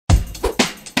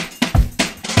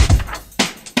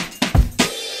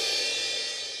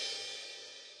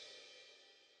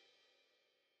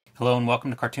Hello and welcome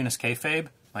to Cartoonist Kayfabe.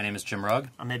 My name is Jim Rugg.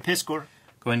 I'm Ed Piskor.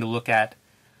 Going to look at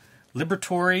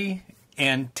Liberatore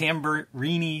and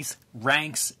Tamburini's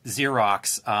Ranx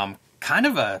Xerox. Kind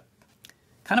of a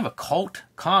cult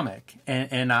comic,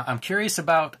 and I'm curious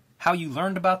about how you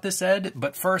learned about this, Ed.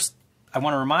 But first, I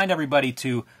want to remind everybody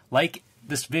to like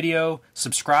this video,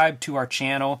 subscribe to our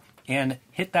channel, and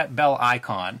hit that bell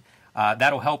icon.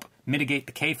 That'll help mitigate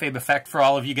the kayfabe effect for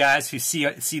all of you guys who see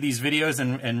these videos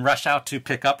and rush out to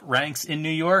pick up Ranx in New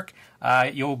York.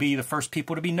 You'll be the first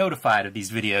people to be notified of these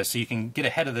videos, so you can get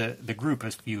ahead of the group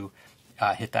if you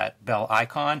hit that bell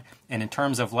icon. And in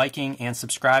terms of liking and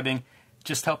subscribing, it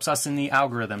just helps us in the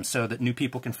algorithm so that new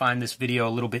people can find this video a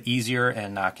little bit easier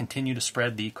and continue to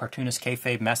spread the Cartoonist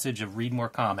Kayfabe message of read more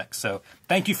comics. So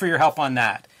thank you for your help on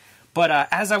that. But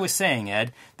as I was saying,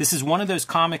 Ed, this is one of those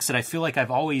comics that I feel like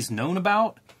I've always known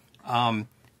about.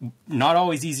 Not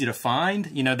always easy to find.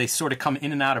 You know, they sort of come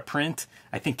in and out of print.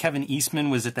 I think Kevin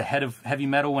Eastman was at the head of Heavy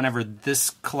Metal whenever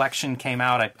this collection came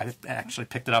out. I actually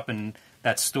picked it up in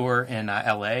that store in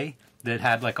LA that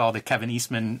had like all the Kevin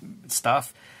Eastman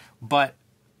stuff. But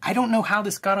I don't know how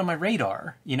this got on my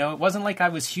radar. You know, it wasn't like I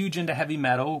was huge into heavy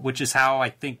metal, which is how I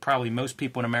think probably most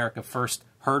people in America first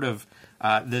heard of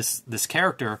this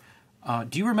character.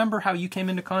 Do you remember how you came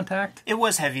into contact? It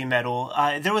was heavy metal.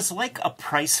 There was like a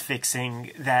price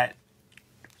fixing that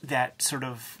sort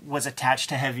of was attached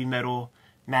to heavy metal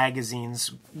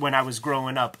magazines when I was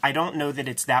growing up. I don't know that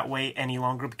it's that way any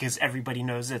longer because everybody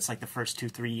knows it's like the first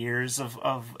 2-3 years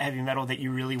of heavy metal that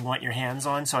you really want your hands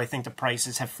on. So I think the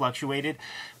prices have fluctuated.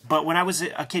 But when I was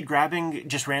a kid grabbing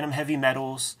just random heavy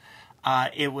metals,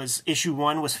 it was issue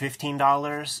 1 was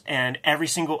 $15, and every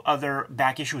single other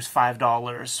back issue was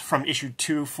 $5 from issue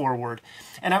 2 forward.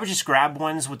 And I would just grab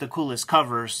ones with the coolest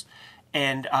covers,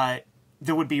 and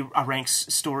there would be a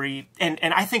Ranx story, and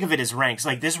I think of it as Ranx.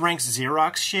 Like this Ranx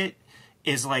Xerox shit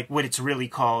is like what it's really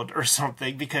called or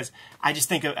something, because I just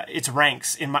think of it's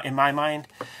Ranx in my mind.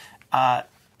 Yeah,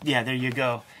 there you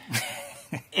go.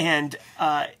 And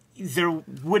there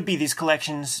would be these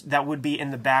collections that would be in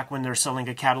the back when they're selling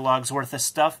a catalog's worth of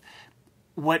stuff.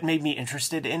 What made me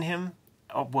interested in him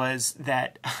was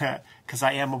that, because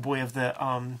I am a boy of the,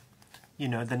 the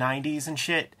 90s and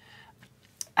shit,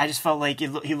 I just felt like he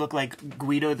looked like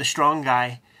Guido the Strong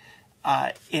Guy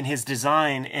in his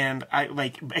design, and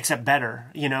except better,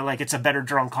 like it's a better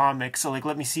drawn comic. So like,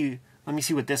 let me see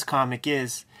what this comic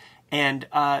is. And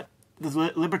the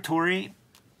Liberatore,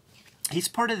 he's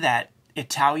part of that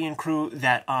Italian crew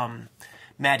that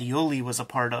Mattioli was a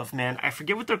part of, man. I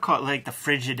forget what they're called, like the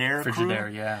Frigidaire crew.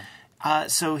 Frigidaire, yeah.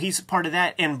 So he's part of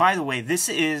that. And by the way, this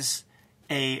is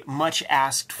a much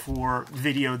asked for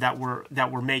video that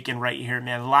we're making right here,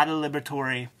 man. A lot of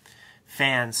Liberatore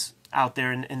fans out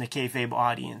there in the kayfabe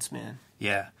audience, man.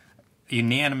 Yeah.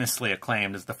 Unanimously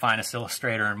acclaimed as the finest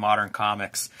illustrator in modern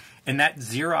comics. And that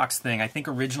Xerox thing, I think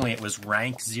originally it was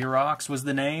Ranx Xerox was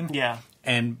the name. Yeah.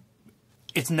 And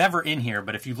it's never in here,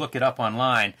 but if you look it up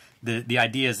online, the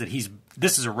idea is that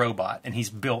this is a robot, and he's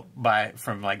built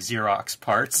from like Xerox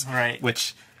parts, right?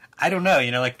 Which I don't know,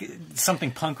 like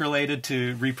something punk related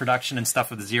to reproduction and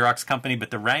stuff of the Xerox company. But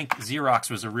the Ranx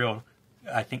Xerox was a real,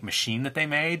 I think, machine that they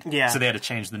made. Yeah. So they had to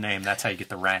change the name. That's how you get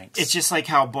the Ranx. It's just like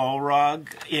how Balrog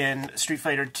in Street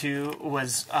Fighter 2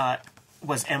 was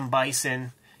M.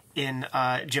 Bison in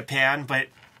Japan, but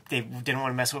they didn't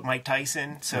want to mess with Mike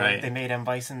Tyson, so They made M.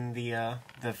 Bison the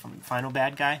final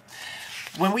bad guy.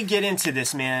 When we get into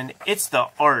this, man, it's the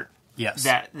art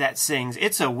that sings.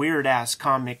 It's a weird-ass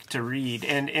comic to read,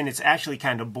 and it's actually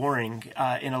kind of boring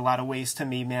in a lot of ways to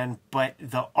me, man, but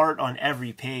the art on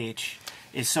every page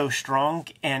is so strong,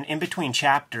 and in between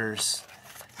chapters,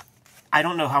 I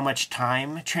don't know how much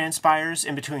time transpires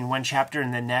in between one chapter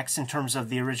and the next in terms of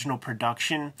the original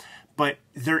production, but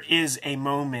there is a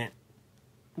moment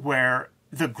where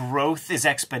the growth is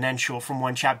exponential from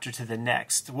one chapter to the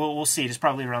next. We'll see. It's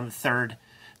probably around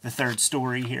the third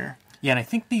story here. Yeah, and I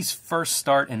think these first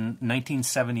start in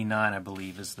 1979. I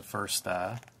believe is the first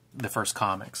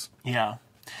comics. Yeah,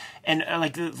 and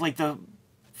like the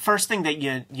first thing that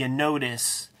you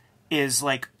notice is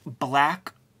like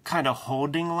black kind of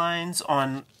holding lines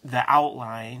on the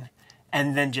outline,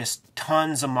 and then just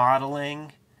tons of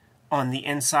modeling on the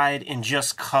inside in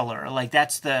just color. Like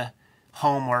that's the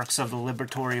hallmarks of the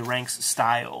Liberatore Ranx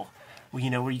style, where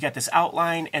you got this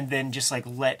outline and then just like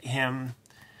let him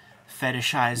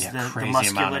fetishize the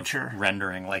musculature. Amount of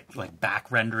rendering, like back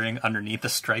rendering underneath the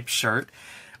striped shirt.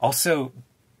 Also,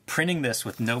 printing this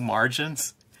with no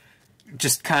margins,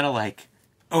 just kind of like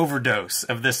overdose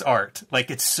of this art.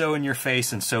 Like, it's so in your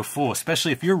face and so full.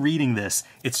 Especially if you're reading this,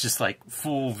 it's just like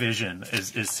full vision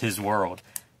is his world.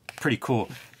 pretty cool.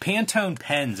 Pantone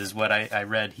pens is what I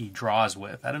read he draws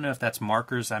with. I don't know if that's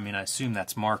markers. I mean, I assume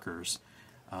that's markers.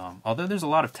 Although there's a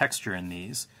lot of texture in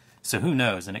these. So who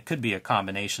knows? And it could be a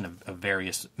combination of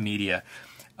various media.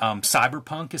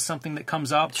 Cyberpunk is something that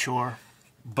comes up. Sure.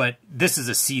 But this is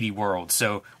a seedy world.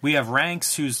 So we have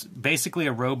Ranx, who's basically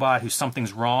a robot who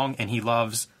something's wrong, and he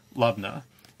loves Lubna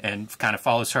and kind of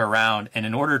follows her around. And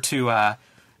in order to, I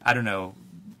don't know,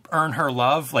 earn her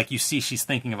love, like you see she's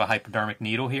thinking of a hypodermic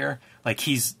needle here. Like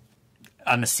he's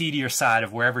on the seedier side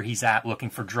of wherever he's at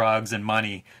looking for drugs and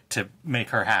money to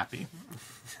make her happy.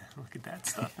 Look at that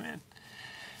stuff, man.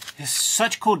 There's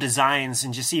such cool designs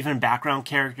and just even background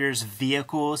characters,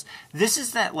 vehicles. This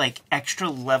is that like extra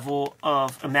level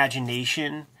of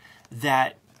imagination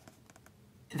that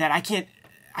I can't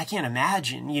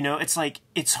imagine. You know, it's like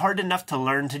it's hard enough to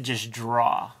learn to just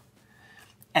draw,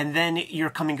 and then you're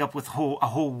coming up with a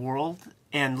whole world.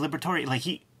 And Liberatore, like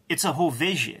it's a whole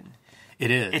vision.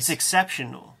 It is. It's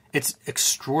exceptional. It's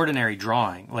extraordinary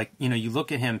drawing. Like, you know, you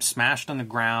look at him smashed on the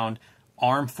ground,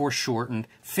 arm foreshortened,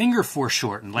 finger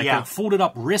foreshortened, like a folded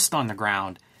up wrist on the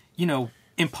ground. You know,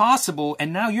 impossible.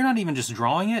 And now you're not even just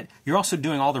drawing it, you're also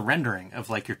doing all the rendering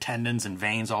of like your tendons and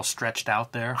veins all stretched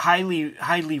out there.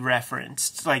 Highly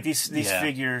referenced. Like these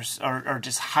figures are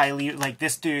just highly, like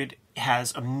this dude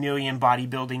has a million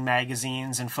bodybuilding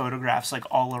magazines and photographs like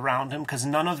all around him because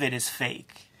none of it is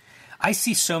fake. I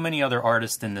see so many other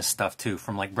artists in this stuff too,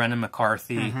 from like Brendan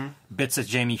McCarthy, bits of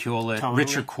Jamie Hewlett,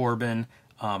 Richard Corbin.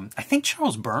 I think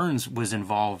Charles Burns was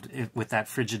involved with that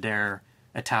Frigidaire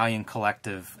Italian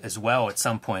collective as well at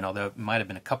some point, although it might have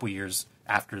been a couple years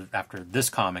after this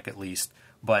comic at least.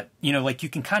 But, you know, like you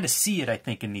can kind of see it, I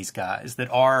think, in these guys that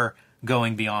are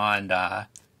going beyond a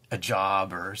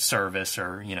job or service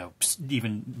or, you know,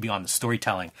 even beyond the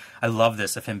storytelling. I love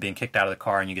this of him being kicked out of the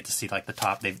car and you get to see like the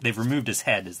top. They've removed his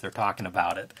head as they're talking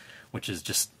about it, which is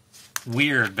just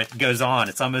weird, but goes on.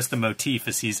 It's almost a motif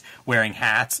as he's wearing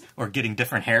hats or getting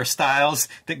different hairstyles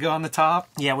that go on the top.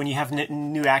 Yeah, when you have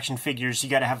new action figures, you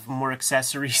got to have more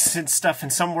accessories and stuff,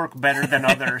 and some work better than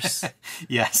others.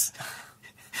 Yes.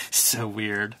 So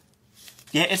weird.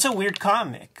 Yeah, it's a weird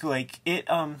comic. Like,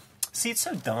 see, it's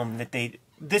so dumb that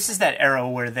this is that era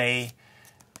where they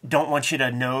don't want you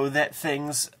to know that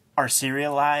things are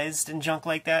serialized and junk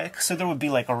like that. So there would be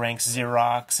like a Ranx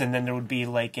Xerox, and then there would be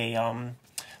like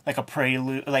a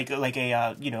prelude, like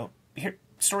a you know, here,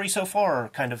 story so far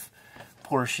kind of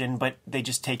portion, but they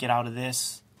just take it out of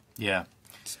this. Yeah,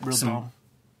 it's real dumb.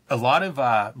 A lot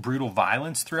of brutal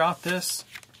violence throughout this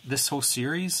whole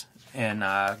series, and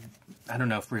I don't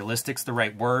know if realistic's the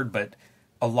right word, but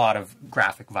a lot of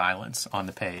graphic violence on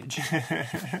the page.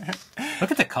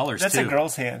 Look at the colors. That's too. a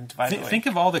girl's hand, by the way. Think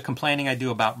of all the complaining I do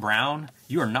about brown.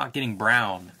 You are not getting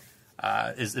brown.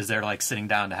 Is they're like sitting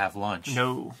down to have lunch?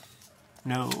 No,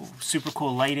 super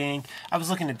cool lighting. I was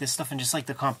looking at this stuff and just like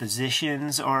the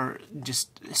compositions are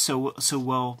just so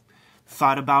well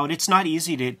thought about. It's not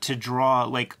easy to draw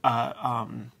like a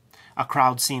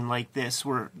crowd scene like this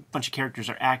where a bunch of characters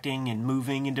are acting and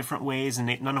moving in different ways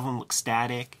and none of them look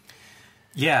static.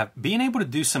 Yeah, being able to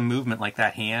do some movement like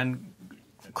that hand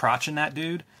crotching that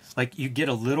dude, like you get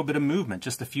a little bit of movement,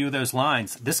 just a few of those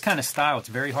lines. This kind of style, it's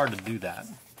very hard to do that.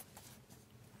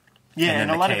 Yeah,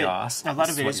 and a lot chaos, of it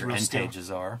is what your end pages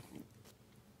are.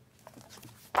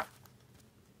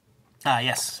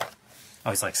 Yes. I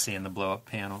always like seeing the blow up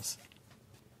panels.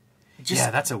 Yeah,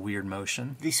 that's a weird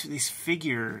motion. These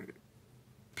figure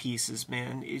pieces,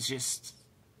 man, is just.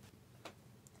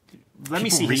 Let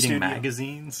me see reading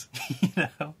magazines. You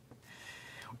know,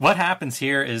 what happens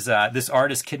here is this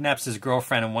artist kidnaps his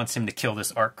girlfriend and wants him to kill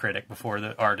this art critic before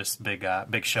the artist's big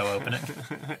show opening.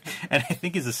 And I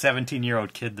think he's a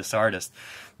 17-year-old kid. This artist.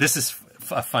 This is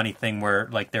a funny thing where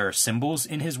like there are symbols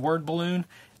in his word balloon.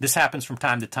 This happens from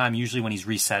time to time, usually when he's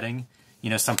resetting.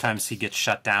 You know, sometimes he gets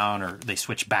shut down or they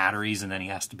switch batteries and then he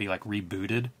has to be like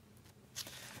rebooted.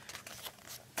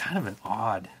 Kind of an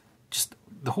odd. Just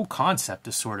the whole concept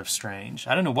is sort of strange.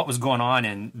 I don't know what was going on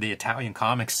in the Italian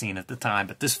comic scene at the time,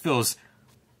 but this feels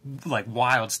like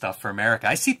wild stuff for America.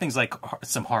 I see things like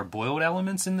some hard-boiled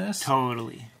elements in this.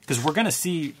 Totally. Because we're going to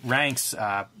see Ranx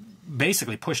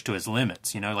basically pushed to his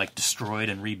limits, you know, like destroyed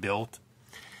and rebuilt.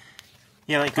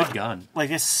 Yeah, like good gun. Like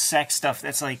this sex stuff,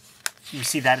 that's like, you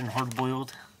see that in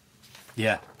hard-boiled?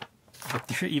 Yeah. But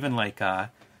there are even like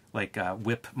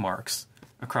whip marks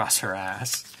across her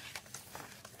ass.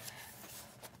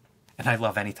 And I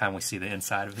love anytime we see the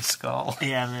inside of his skull.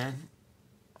 Yeah, man.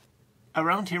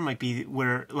 Around here might be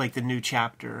where, like, the new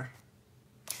chapter.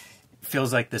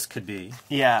 Feels like this could be.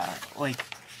 Yeah, like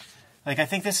I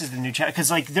think this is the new chapter.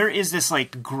 Because, like, there is this,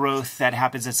 like, growth that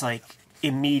happens. It's like,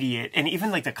 immediate. And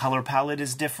even like the color palette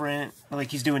is different.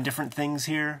 Like he's doing different things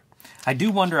here. I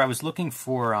do wonder, I was looking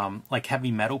for like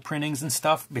heavy metal printings and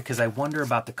stuff because I wonder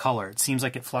about the color. It seems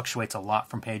like it fluctuates a lot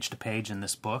from page to page in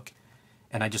this book.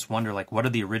 And I just wonder, like, what do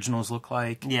the originals look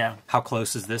like? Yeah. How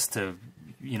close is this to,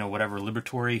 you know, whatever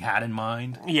Liberatore had in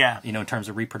mind? Yeah. You know, in terms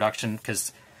of reproduction,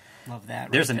 because love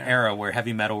that. There's an era where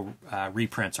heavy metal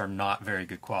reprints are not very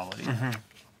good quality.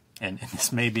 And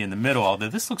this may be in the middle, although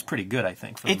this looks pretty good, I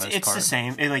think, for the most part. It's the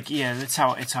same. It's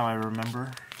how I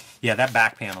remember. Yeah, that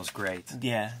back panel's great.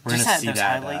 Yeah. We're going to see those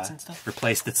that highlights and stuff.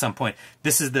 replaced at some point.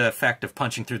 This is the effect of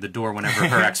punching through the door whenever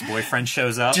her ex-boyfriend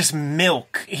shows up. Just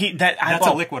milk. That eyeball That's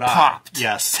a liquid popped. eye.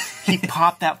 Yes. He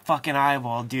popped that fucking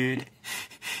eyeball, dude.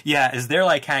 Yeah, as they're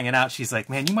like hanging out, she's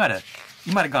like, "Man, you might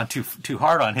have gone too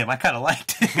hard on him. I kind of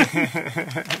liked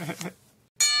it."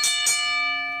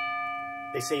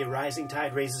 They say a rising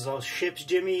tide raises all ships,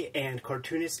 Jimmy, and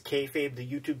Cartoonist Kayfabe, the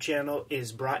YouTube channel,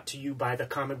 is brought to you by the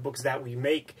comic books that we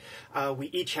make. We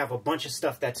each have a bunch of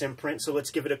stuff that's in print, so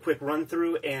let's give it a quick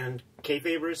run-through. And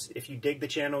Kayfabers, if you dig the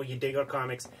channel, you dig our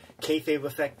comics, Kayfabe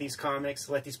affect these comics,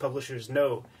 let these publishers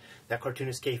know that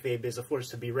Cartoonist Kayfabe is a force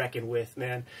to be reckoned with,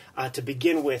 man. To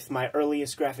begin with, my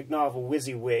earliest graphic novel,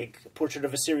 WYSIWYG, Portrait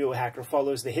of a Serial Hacker,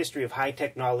 follows the history of high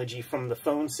technology from the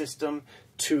phone system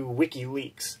to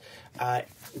WikiLeaks.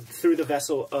 Through the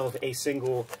vessel of a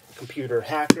single computer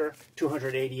hacker,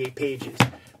 288 pages.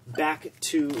 Back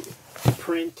to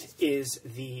print is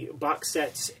the box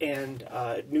sets and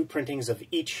new printings of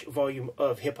each volume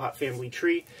of Hip Hop Family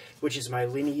Tree, which is my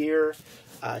linear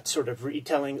sort of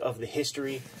retelling of the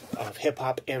history of hip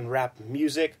hop and rap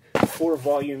music. 4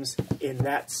 volumes in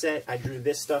that set. I drew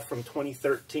this stuff from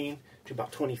 2013 to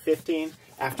about 2015.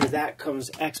 After that comes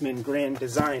X-Men Grand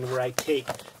Design, where I take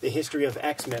the history of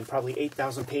X-Men, probably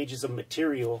 8,000 pages of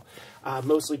material,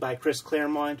 mostly by Chris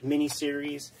Claremont,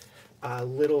 miniseries,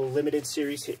 little limited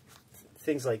series,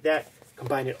 things like that,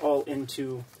 combine it all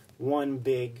into one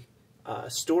big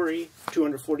story,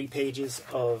 240 pages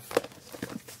of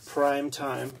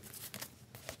prime-time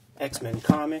X-Men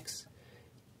comics.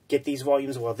 Get these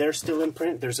volumes while they're still in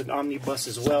print. There's an omnibus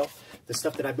as well. The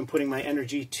stuff that I've been putting my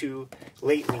energy to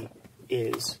lately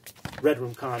is Red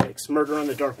Room Comics, Murder on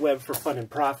the Dark Web for Fun and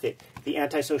Profit, The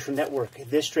Antisocial Network.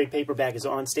 This trade paperback is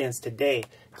on stands today.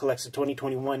 Collects the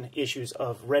 2021 issues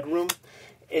of Red Room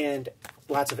and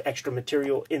lots of extra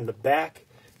material in the back.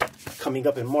 Coming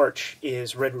up in March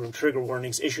is Red Room Trigger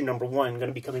Warnings, issue number 1, going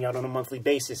to be coming out on a monthly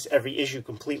basis. Every issue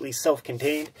completely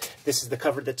self-contained. This is the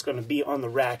cover that's going to be on the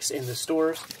racks in the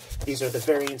stores. These are the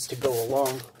variants to go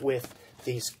along with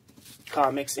these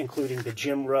comics, including the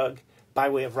Jim Rugg, by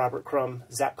way of Robert Crumb,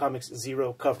 Zap Comics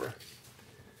Zero cover.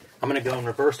 I'm going to go in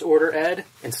reverse order, Ed,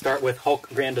 and start with Hulk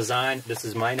Grand Design. This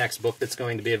is my next book that's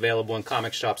going to be available in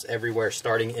comic shops everywhere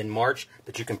starting in March,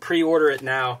 but you can pre-order it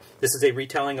now. This is a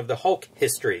retelling of the Hulk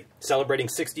history, celebrating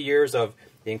 60 years of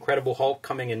the Incredible Hulk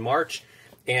coming in March,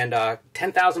 and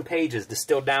 10,000 pages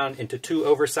distilled down into 2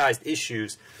 oversized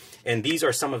issues. And these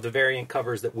are some of the variant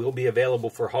covers that will be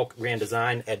available for Hulk Grand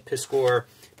Design: Ed Piskor,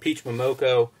 Peach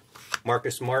Momoko,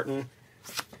 Marcus Martin,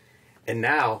 and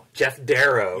now Jeff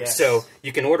Darrow. Yes. So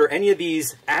you can order any of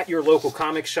these at your local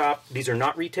comic shop. These are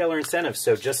not retailer incentives,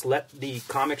 so just let the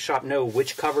comic shop know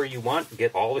which cover you want.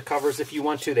 Get all the covers if you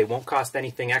want to. They won't cost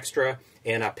anything extra.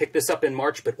 And pick this up in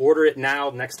March, but order it now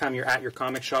next time you're at your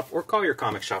comic shop, or call your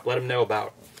comic shop. Let them know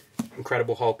about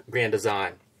Incredible Hulk Grand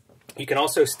Design. You can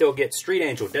also still get Street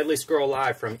Angel, Deadliest Girl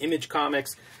Alive from Image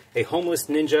Comics, a homeless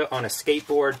ninja on a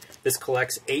skateboard. This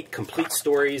collects 8 complete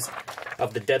stories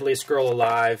of the Deadliest Girl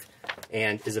Alive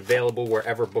and is available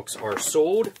wherever books are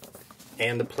sold.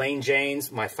 And the Plain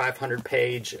Janes, my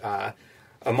 500-page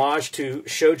homage to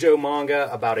shoujo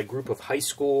manga about a group of high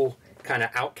school kind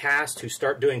of outcasts who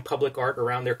start doing public art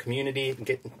around their community and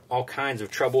get all kinds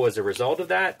of trouble as a result of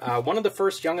that. One of the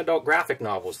first young adult graphic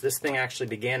novels. This thing actually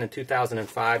began in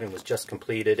 2005 and was just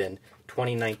completed in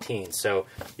 2019. So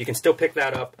you can still pick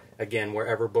that up, again,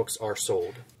 wherever books are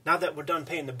sold. Now that we're done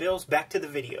paying the bills, back to the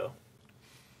video.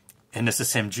 And this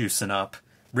is him juicing up.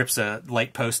 Rips a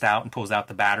light post out and pulls out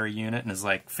the battery unit and is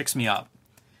like, fix me up.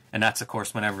 And that's, of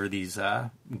course, whenever these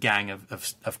gang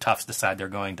of toughs decide they're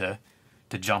going to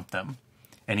jump them.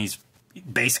 And he's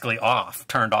basically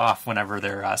turned off whenever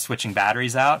they're switching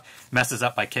batteries out. Messes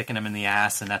up by kicking him in the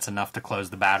ass, and that's enough to close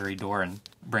the battery door and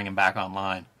bring him back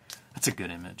online. That's a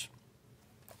good image.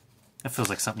 It feels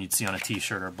like something you'd see on a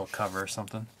t-shirt or a book cover or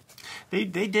something. They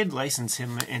did license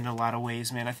him in a lot of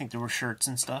ways, man. I think there were shirts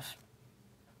and stuff.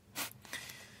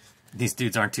 These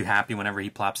dudes aren't too happy whenever he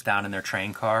plops down in their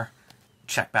train car.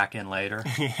 Check back in later.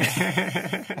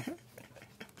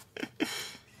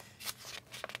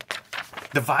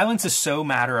 The violence is so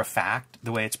matter of fact,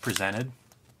 the way it's presented.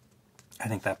 I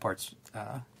think that part's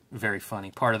very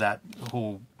funny. Part of that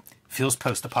whole feels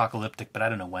post-apocalyptic, but I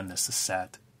don't know when this is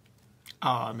set.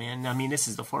 Oh, man. I mean, this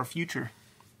is the far future.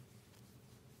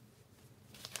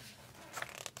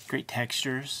 Great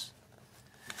textures.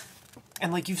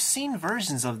 And, like, you've seen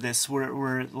versions of this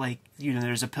where like, you know,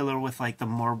 there's a pillar with, like, the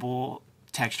marble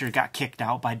texture got kicked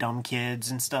out by dumb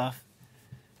kids and stuff.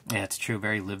 Yeah, it's true.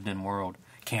 Very lived-in world.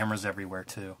 Cameras everywhere,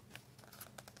 too.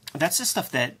 That's the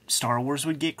stuff that Star Wars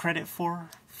would get credit for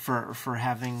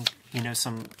having, you know,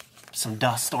 some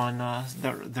dust on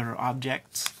their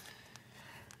objects.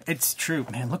 It's true.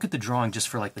 Man, look at the drawing just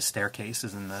for, like, the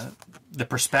staircases and the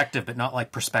perspective, but not,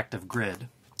 like, perspective grid.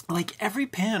 Like, every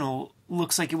panel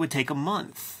looks like it would take a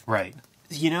month. Right.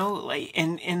 You know, like,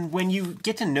 and when you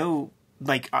get to know,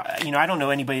 like, you know, I don't know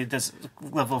anybody that does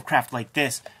level of craft like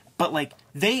this, but, like,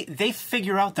 they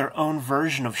figure out their own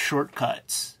version of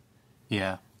shortcuts.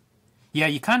 Yeah. Yeah,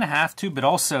 you kind of have to, but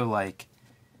also, like,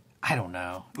 I don't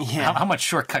know. Yeah. How much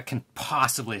shortcut can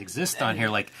possibly exist on here?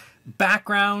 Like,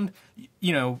 background,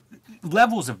 you know,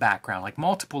 levels of background, like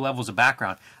multiple levels of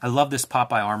background. I love this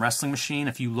Popeye arm wrestling machine.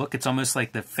 If you look, it's almost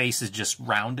like the face is just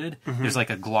rounded. Mm-hmm. There's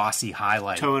like a glossy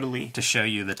highlight. Totally. To show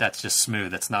you that that's just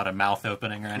smooth. It's not a mouth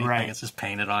opening or anything. Right. It's just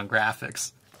painted on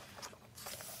graphics.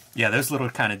 Yeah, those little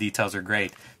kind of details are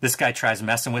great. This guy tries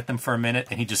messing with them for a minute,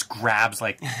 and he just grabs,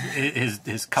 like,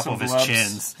 his couple of his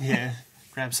chins. Yeah,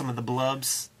 grab some of the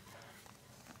blubs.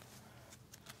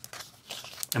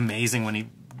 Amazing when he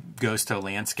goes to a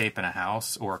landscape in a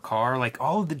house or a car. Like,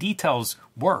 all of the details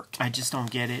work. I just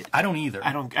don't get it. I don't either.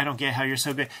 I don't get how you're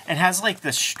so good. It has, like,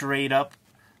 the straight-up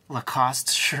Lacoste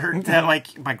shirt that,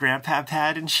 like, my grandpa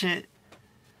had and shit.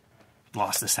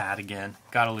 Lost this hat again.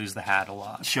 Gotta lose the hat a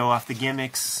lot. Show off the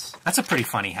gimmicks. That's a pretty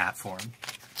funny hat for him.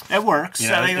 It works. You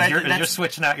know, I mean, you're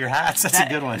switching out your hats. That's a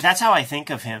good one. That's how I think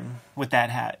of him with that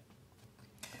hat.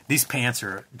 These pants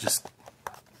are just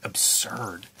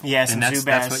absurd. Yes, and that's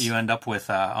what you end up with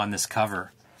on this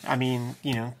cover. I mean,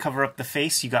 you know, cover up the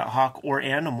face, you got hawk or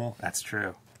animal. That's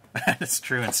true. That's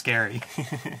true and scary.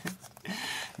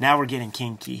 Now we're getting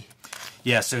kinky.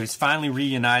 Yeah, so he's finally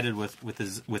reunited with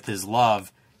his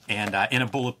love. And in a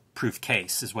bulletproof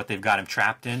case is what they've got him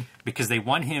trapped in, because they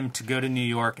want him to go to New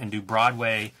York and do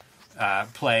Broadway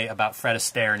play about Fred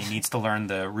Astaire, and he needs to learn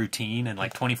the routine in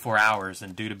like 24 hours.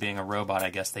 And due to being a robot, I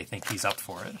guess they think he's up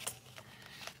for it.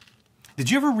 Did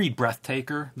you ever read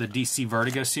Breathtaker, the DC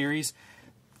Vertigo series?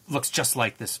 Looks just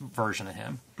like this version of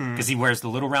him, because he wears the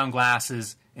little round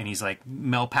glasses, and he's like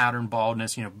male pattern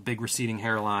baldness, you know, big receding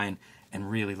hairline,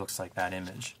 and really looks like that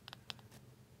image.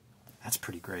 That's a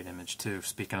pretty great image, too.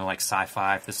 Speaking of, like,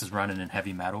 sci-fi, if this is running in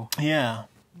heavy metal. Yeah.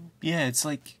 Yeah, it's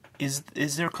like, is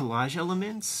there collage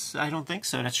elements? I don't think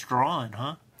so. That's drawn,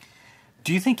 huh?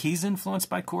 Do you think he's influenced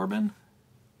by Corbin?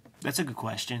 That's a good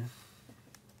question.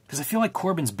 Because I feel like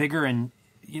Corbin's big in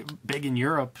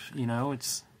Europe, you know,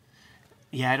 it's...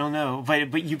 Yeah, I don't know.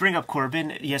 But you bring up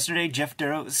Corbin. Yesterday, Jeff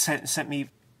Darrow sent me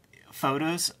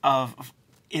photos of,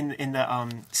 in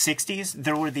the 60s,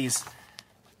 there were these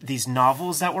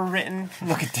novels that were written.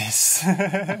 Look at this.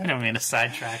 I don't mean to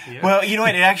sidetrack you. Well, you know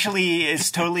what? It actually is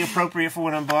totally appropriate for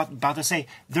what I'm about to say.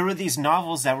 There were these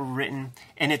novels that were written,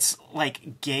 and it's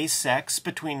like gay sex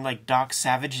between like Doc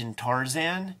Savage and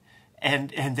Tarzan,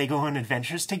 and they go on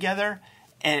adventures together.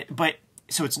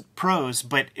 So it's prose,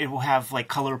 but it will have like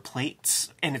color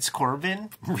plates, and it's Corbin.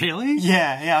 Really?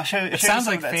 Yeah. I'll show you. It sounds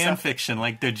like fan fiction,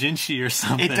 like Dojinshi or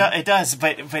something. It does,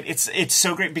 but it's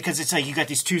so great because it's like you got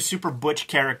these two super butch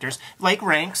characters, like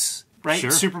Ranx, right?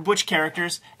 Sure. Super butch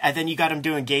characters, and then you got them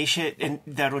doing gay shit, and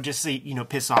that'll just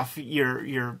piss off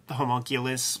your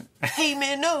homunculus. Hey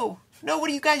man, no, what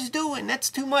are you guys doing? That's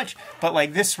too much. But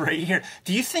like this right here,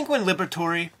 do you think when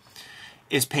Liberatore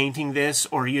is painting this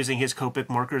or using his Copic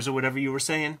markers or whatever you were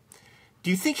saying, do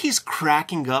you think he's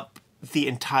cracking up the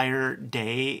entire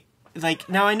day? Like,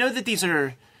 now I know that these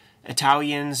are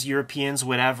Italians, Europeans,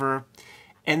 whatever,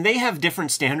 and they have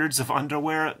different standards of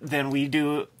underwear than we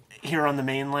do here on the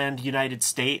mainland United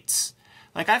States.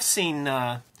 Like, I've seen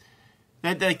that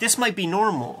like this might be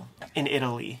normal in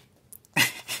Italy.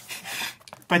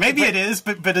 But maybe it is,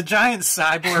 but a giant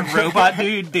cyborg robot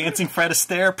dude dancing Fred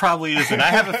Astaire probably isn't. I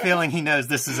have a feeling he knows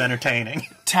this is entertaining.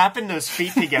 Tapping those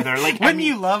feet together. Like, wouldn't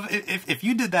you love, if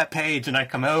you did that page and I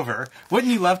come over,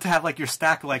 wouldn't you love to have like your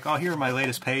stack of like, oh, here are my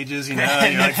latest pages, you know,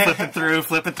 and you're like flipping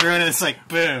through, and it's like,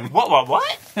 boom.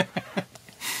 What?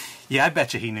 Yeah, I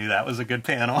bet you he knew that was a good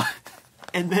panel.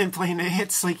 And then playing the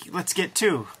hits, like, let's get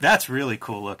two. That's really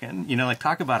cool looking. You know, like,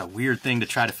 talk about a weird thing to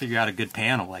try to figure out a good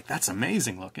panel. Like, that's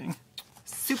amazing looking.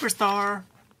 Superstar.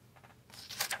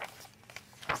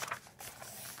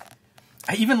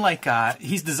 I even like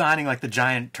he's designing like the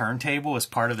giant turntable as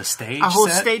part of the stage. A whole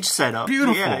stage setup.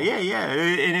 Beautiful. Yeah.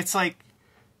 And it's like,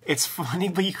 it's funny,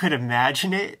 but you could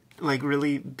imagine it like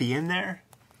really being there.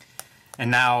 And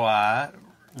now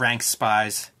Ranx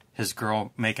spies his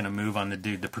girl making a move on the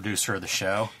dude, the producer of the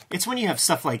show. It's when you have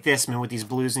stuff like this, man, with these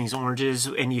blues and these oranges,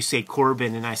 and you say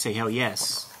Corbin, and I say hell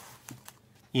yes.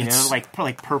 You know, like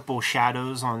purple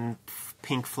shadows on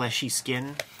pink fleshy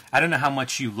skin. I don't know how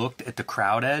much you looked at the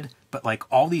crowd, Ed, but like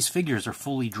all these figures are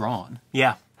fully drawn.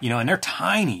 Yeah. You know, and they're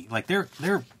tiny. Like they're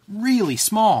really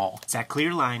small. It's that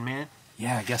clear line, man.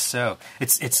 Yeah, I guess so.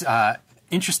 It's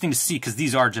interesting to see because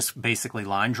these are just basically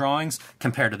line drawings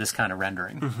compared to this kind of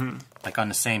rendering. Mm-hmm. Like on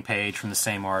the same page from the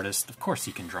same artist. Of course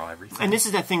he can draw everything. And this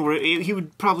is that thing where he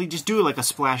would probably just do like a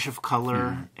splash of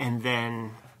color and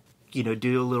then, you know,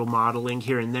 do a little modeling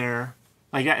here and there.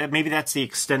 Like maybe that's the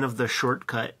extent of the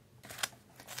shortcut.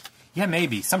 Yeah,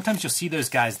 maybe. Sometimes you'll see those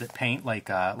guys that paint like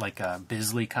a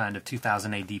Bisley kind of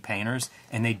 2000 AD painters,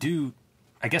 and they do.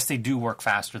 I guess they do work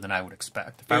faster than I would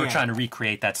expect. If I were trying to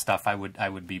recreate that stuff, I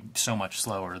would be so much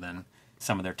slower than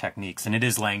some of their techniques. And it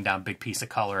is laying down a big piece of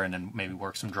color and then maybe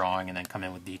work some drawing and then come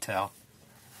in with detail.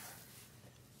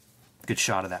 Good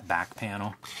shot of that back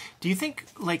panel. Do you think,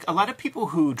 like, a lot of people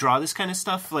who draw this kind of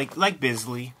stuff, like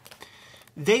Bisley,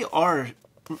 they are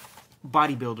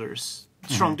bodybuilders.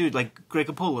 Strong dude, like Greg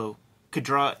Capullo, could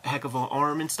draw a heck of an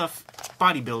arm and stuff.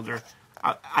 Bodybuilder.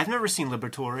 I've never seen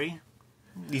Liberatore.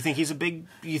 Do you think he's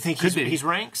he's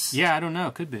Ranx? Yeah, I don't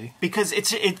know. Could be. Because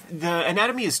the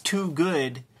anatomy is too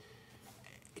good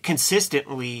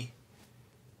consistently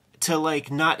to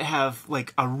like not have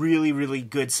like a really, really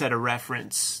good set of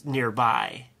reference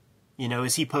nearby. You know,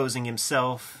 is he posing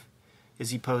himself?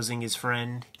 Is he posing his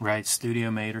friend? Right,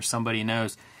 studio mate or somebody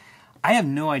knows. I have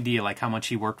no idea like how much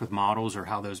he worked with models or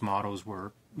how those models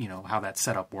were, you know, how that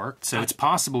setup worked. So it's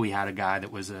possible he had a guy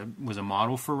that was a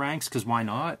model for Ranx, because why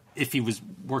not? If he was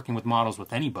working with models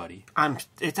with anybody. I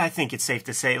think it's safe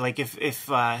to say, like, if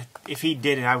he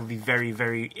did it, I would be very,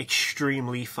 very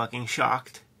extremely fucking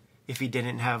shocked if he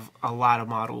didn't have a lot of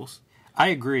models. I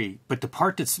agree, but the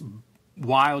part that's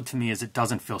wild to me is it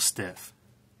doesn't feel stiff.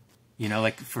 You know,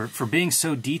 like for being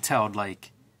so detailed,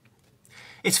 like.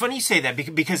 It's funny you say that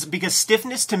because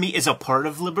stiffness to me is a part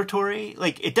of Liberatore.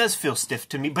 Like, it does feel stiff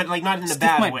to me, but like not in a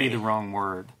bad way. Stiff might be the wrong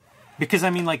word, because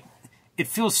I mean, like, it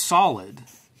feels solid.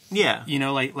 Yeah, you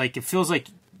know, like it feels like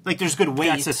there's good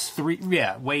weight. That's a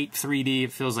weight 3D.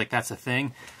 It feels like that's a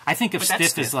thing. I think of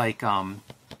stiff as like I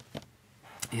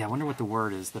wonder what the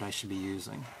word is that I should be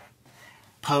using.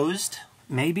 Posed,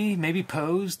 maybe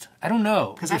posed. I don't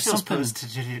know, because that feels posed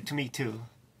to me too.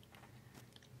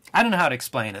 I don't know how to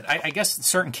explain it. I guess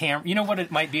certain you know what it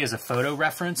might be as a photo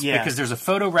reference? Yeah. Because there's a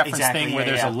photo reference thing where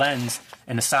there's a lens,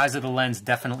 and the size of the lens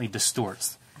definitely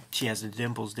distorts. She has the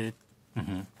dimples, dude.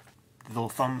 Mm-hmm. The little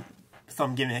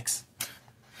thumb gimmicks.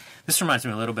 This reminds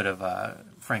me a little bit of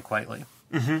Frank Whiteley.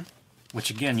 Mm-hmm. Which,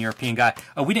 again, European guy.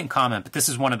 Oh, we didn't comment, but this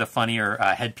is one of the funnier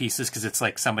headpieces because it's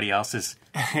like somebody else's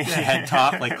head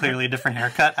top, like clearly a different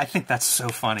haircut. I think that's so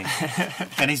funny.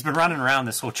 And he's been running around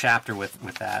this whole chapter with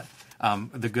that.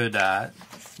 The good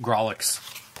Grolix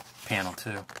panel,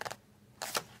 too.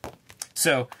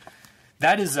 So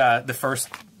that is the first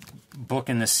book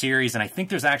in this series, and I think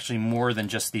there's actually more than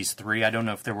just these three. I don't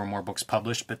know if there were more books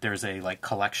published, but there's a like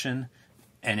collection,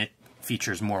 and it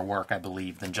features more work, I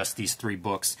believe, than just these three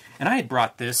books. And I had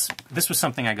brought this. This was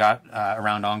something I got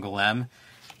around Angoulême,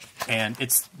 and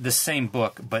it's the same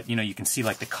book, but you know you can see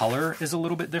like the color is a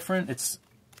little bit different.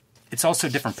 It's also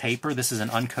different paper. This is an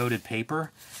uncoated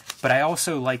paper. But I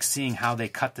also like seeing how they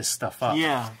cut this stuff up.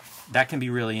 Yeah. That can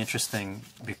be really interesting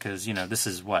because, you know, this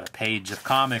is, what, a page of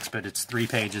comics, but it's 3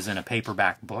 pages in a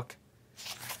paperback book.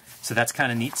 So that's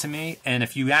kind of neat to me. And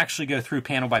if you actually go through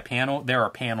panel by panel, there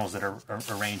are panels that are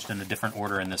arranged in a different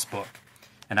order in this book.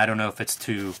 And I don't know if it's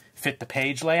to fit the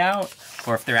page layout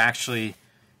or if they're actually,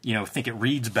 you know, think it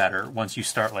reads better once you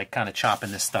start, like, kind of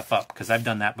chopping this stuff up. Because I've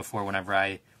done that before whenever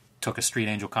I took a Street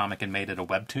Angel comic and made it a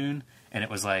webtoon. And it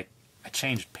was like, I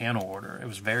changed panel order. It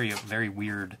was a very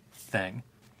weird thing.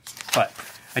 But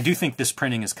I do think this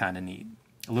printing is kind of neat.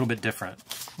 A little bit different.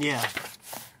 Yeah.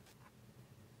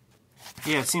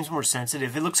 Yeah, it seems more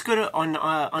sensitive. It looks good on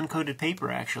uncoated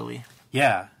paper, actually.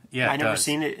 Yeah, I never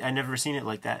seen it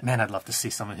like that. Man, I'd love to see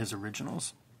some of his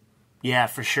originals. Yeah,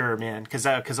 for sure, man. Because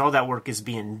all that work is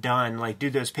being done. Like,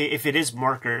 dude, if it is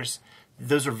markers,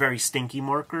 those are very stinky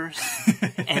markers.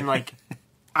 And, like,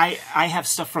 I have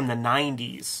stuff from the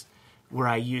 90s where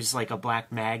I use like a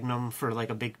black Magnum for like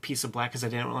a big piece of black because I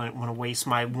didn't want to waste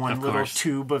my little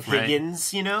tube of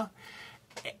Higgins, you know?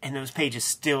 And those pages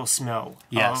still smell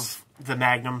of the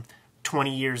Magnum.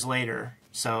 20 years later.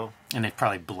 So, and they've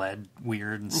probably bled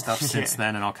weird and stuff since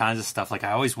then, and all kinds of stuff. Like,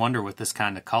 I always wonder with this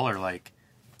kind of color, like,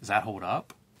 does that hold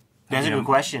up? That's a good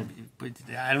question. But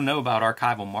I don't know about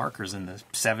archival markers in the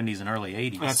 70s and early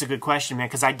 80s. That's a good question, man,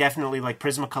 because I definitely, like,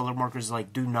 Prismacolor markers,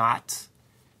 like, do not,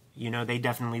 you know, they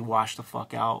definitely wash the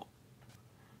fuck out.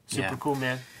 Super cool,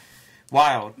 man.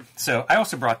 Wild. So I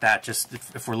also brought that just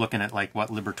if we're looking at like what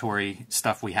Liberatore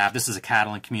stuff we have. This is a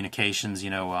Catalan Communications. You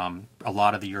know, a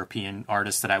lot of the European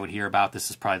artists that I would hear about, this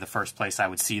is probably the first place I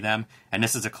would see them. And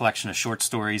this is a collection of short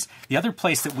stories. The other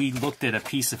place that we looked at a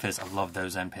piece of his, I love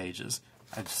those end pages.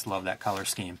 I just love that color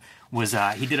scheme. Was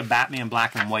he did a Batman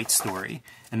black and white story.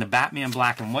 And the Batman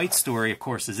black and white story, of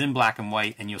course, is in black and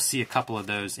white. And you'll see a couple of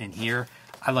those in here.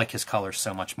 I like his colors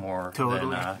so much more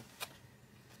than...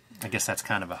 I guess that's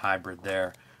kind of a hybrid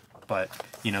there. But,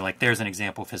 you know, like there's an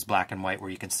example of his black and white where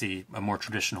you can see a more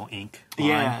traditional ink line.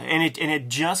 Yeah, and it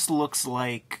just looks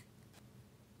like,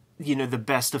 you know, the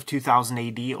best of 2000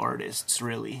 AD artists,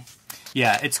 really.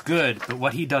 Yeah, it's good, but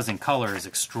what he does in color is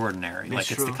extraordinary. It's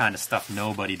it's the kind of stuff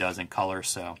nobody does in color,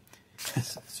 so...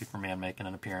 Superman making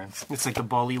an appearance. It's like the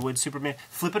Bollywood Superman.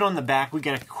 Flip it on the back. We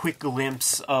got a quick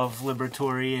glimpse of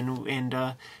Liberatore,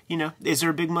 and you know, is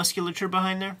there a big musculature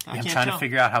behind there? I'm trying to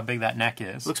figure out how big that neck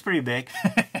is. Looks pretty big.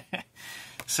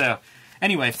 So,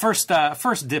 anyway, first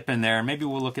dip in there. Maybe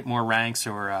we'll look at more Ranx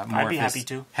or more I'd be of happy his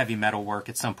to. heavy metal work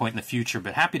at some point in the future.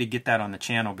 But happy to get that on the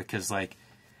channel because, like,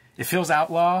 it feels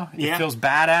outlaw. It feels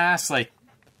badass. Like.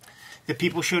 The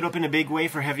people showed up in a big way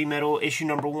for Heavy Metal issue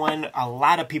 #1. A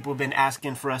lot of people have been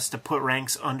asking for us to put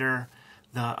Ranx under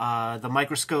the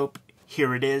microscope.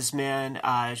 Here it is, man.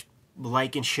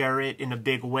 Like and share it in a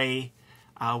big way.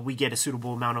 We get a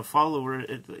suitable amount of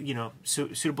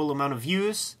suitable amount of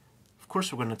views. Of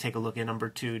course, we're going to take a look at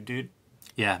 #2, dude.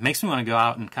 Yeah, it makes me want to go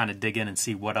out and kind of dig in and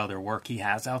see what other work he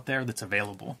has out there that's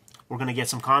available. We're going to get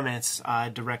some comments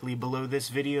directly below this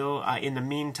video. In the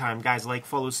meantime, guys, like,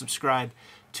 follow, subscribe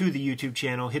to the YouTube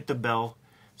channel. Hit the bell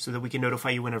so that we can notify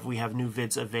you whenever we have new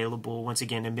vids available. Once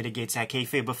again, it mitigates that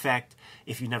kayfabe effect.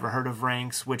 If you've never heard of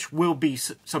Ranx, which will be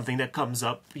something that comes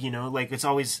up, you know, like it's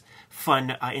always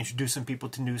fun introducing people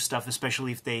to new stuff,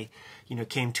 especially if they, you know,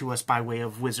 came to us by way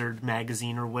of Wizard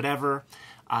magazine or whatever.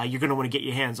 You're going to want to get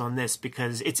your hands on this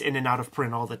because it's in and out of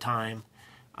print all the time.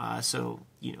 So,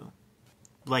 you know,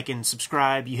 like and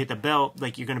subscribe, you hit the bell,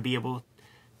 like you're going to be able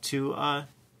to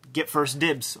get first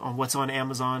dibs on what's on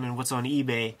Amazon and what's on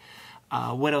eBay.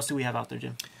 What else do we have out there,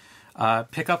 Jim?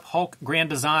 Pick up Hulk Grand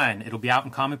Design. It'll be out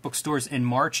in comic book stores in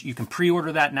March. You can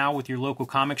pre-order that now with your local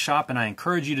comic shop, and I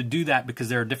encourage you to do that because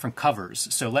there are different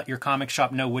covers. So let your comic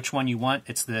shop know which one you want.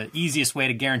 It's the easiest way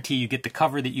to guarantee you get the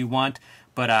cover that you want.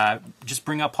 But just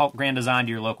bring up Hulk Grand Design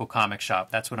to your local comic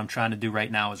shop. That's what I'm trying to do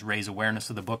right now is raise awareness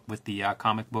of the book with the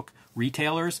comic book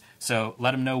retailers. So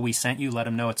let them know we sent you. Let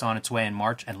them know it's on its way in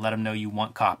March. And let them know you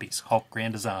want copies. Hulk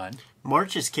Grand Design.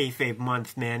 March is kayfabe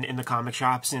month, man, in the comic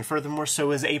shops. And furthermore,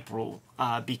 so is April.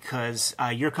 Because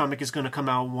your comic is going to come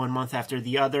out 1 month after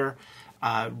the other.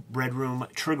 Red Room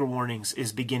Trigger Warnings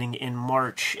is beginning in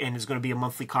March. And is going to be a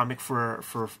monthly comic for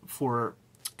 4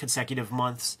 consecutive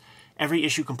months. Every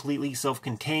issue completely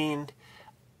self-contained.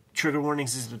 Trigger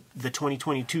Warnings is the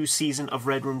 2022 season of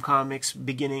Red Room Comics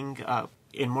beginning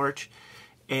in March.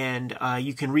 And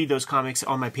you can read those comics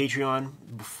on my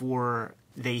Patreon before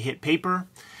they hit paper.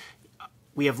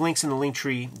 We have links in the link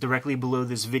tree directly below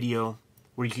this video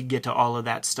where you can get to all of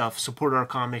that stuff. Support our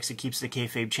comics. It keeps the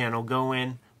Kayfabe channel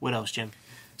going. What else, Jim?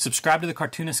 Subscribe to the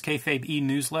Cartoonist Kayfabe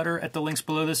e-newsletter at the links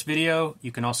below this video.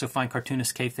 You can also find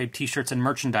Cartoonist Kayfabe t-shirts and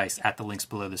merchandise at the links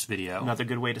below this video. Another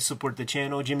good way to support the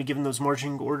channel. Jimmy, given those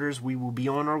marching orders, we will be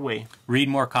on our way. Read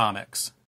more comics.